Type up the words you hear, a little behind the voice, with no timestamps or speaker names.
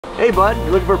Hey bud,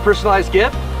 you looking for a personalized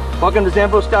gift? Welcome to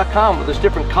ZANVOS.com, where there's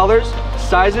different colors,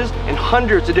 sizes, and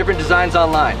hundreds of different designs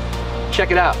online.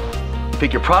 Check it out. You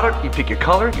pick your product, you pick your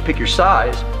color, you pick your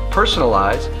size,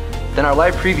 personalize, then our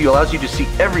live preview allows you to see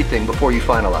everything before you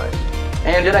finalize.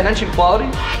 And did I mention quality?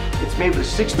 It's made with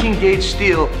 16 gauge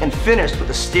steel and finished with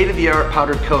a state-of-the-art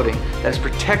powdered coating that is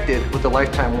protected with a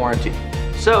lifetime warranty.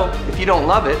 So, if you don't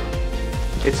love it,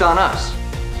 it's on us.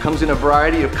 Comes in a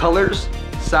variety of colors,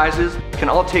 sizes, can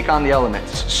all take on the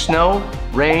elements. Snow,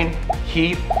 rain,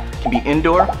 heat, can be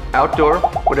indoor, outdoor,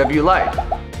 whatever you like.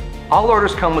 All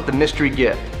orders come with the mystery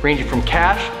gift, ranging from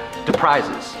cash to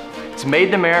prizes. It's made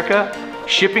in America,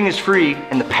 shipping is free,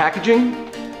 and the packaging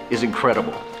is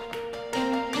incredible.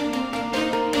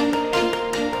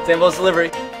 ZANVOS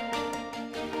delivery.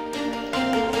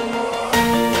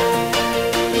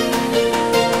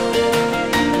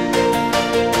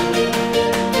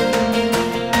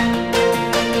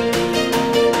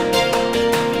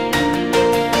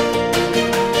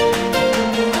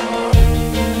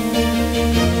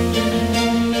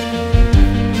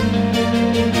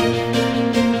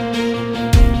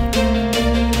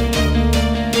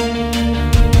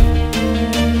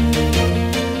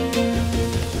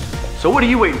 So what are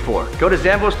you waiting for? Go to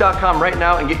ZANVOS.com right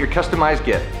now and get your customized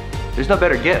gift. There's no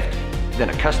better gift than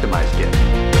a customized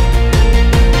gift.